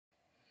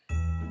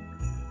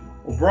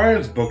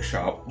O'Brien's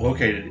Bookshop,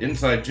 located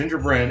inside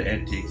Gingerbread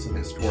Antiques in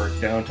historic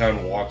downtown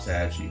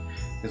Waxahachie,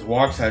 is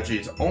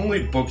Waxahachie's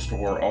only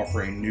bookstore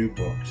offering new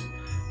books.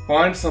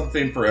 Find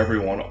something for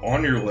everyone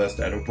on your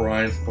list at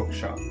O'Brien's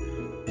Bookshop.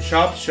 The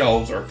shop's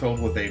shelves are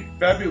filled with a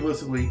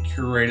fabulously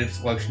curated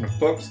selection of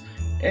books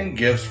and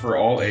gifts for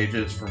all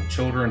ages from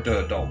children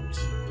to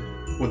adults.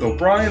 With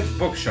O'Brien's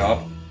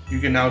Bookshop, you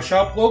can now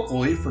shop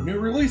locally for new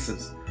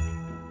releases,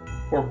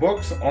 for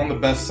books on the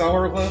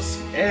bestseller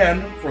list,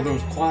 and for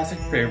those classic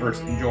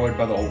favorites enjoyed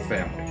by the whole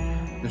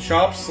family. The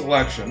shop's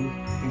selection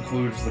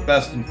includes the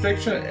best in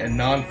fiction and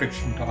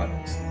non-fiction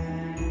titles.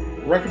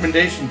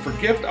 Recommendations for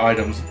gift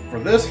items for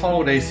this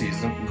holiday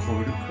season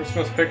include a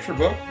Christmas picture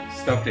book,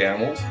 stuffed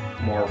animals,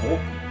 Marvel,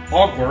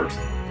 Hogwarts,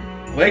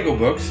 Lego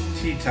books,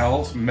 tea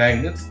towels,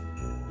 magnets,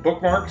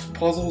 bookmarks,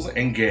 puzzles,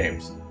 and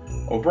games.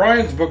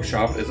 O'Brien's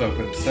Bookshop is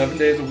open 7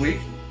 days a week.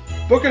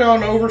 Book it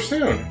on over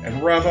soon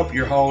and wrap up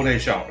your holiday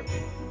shopping.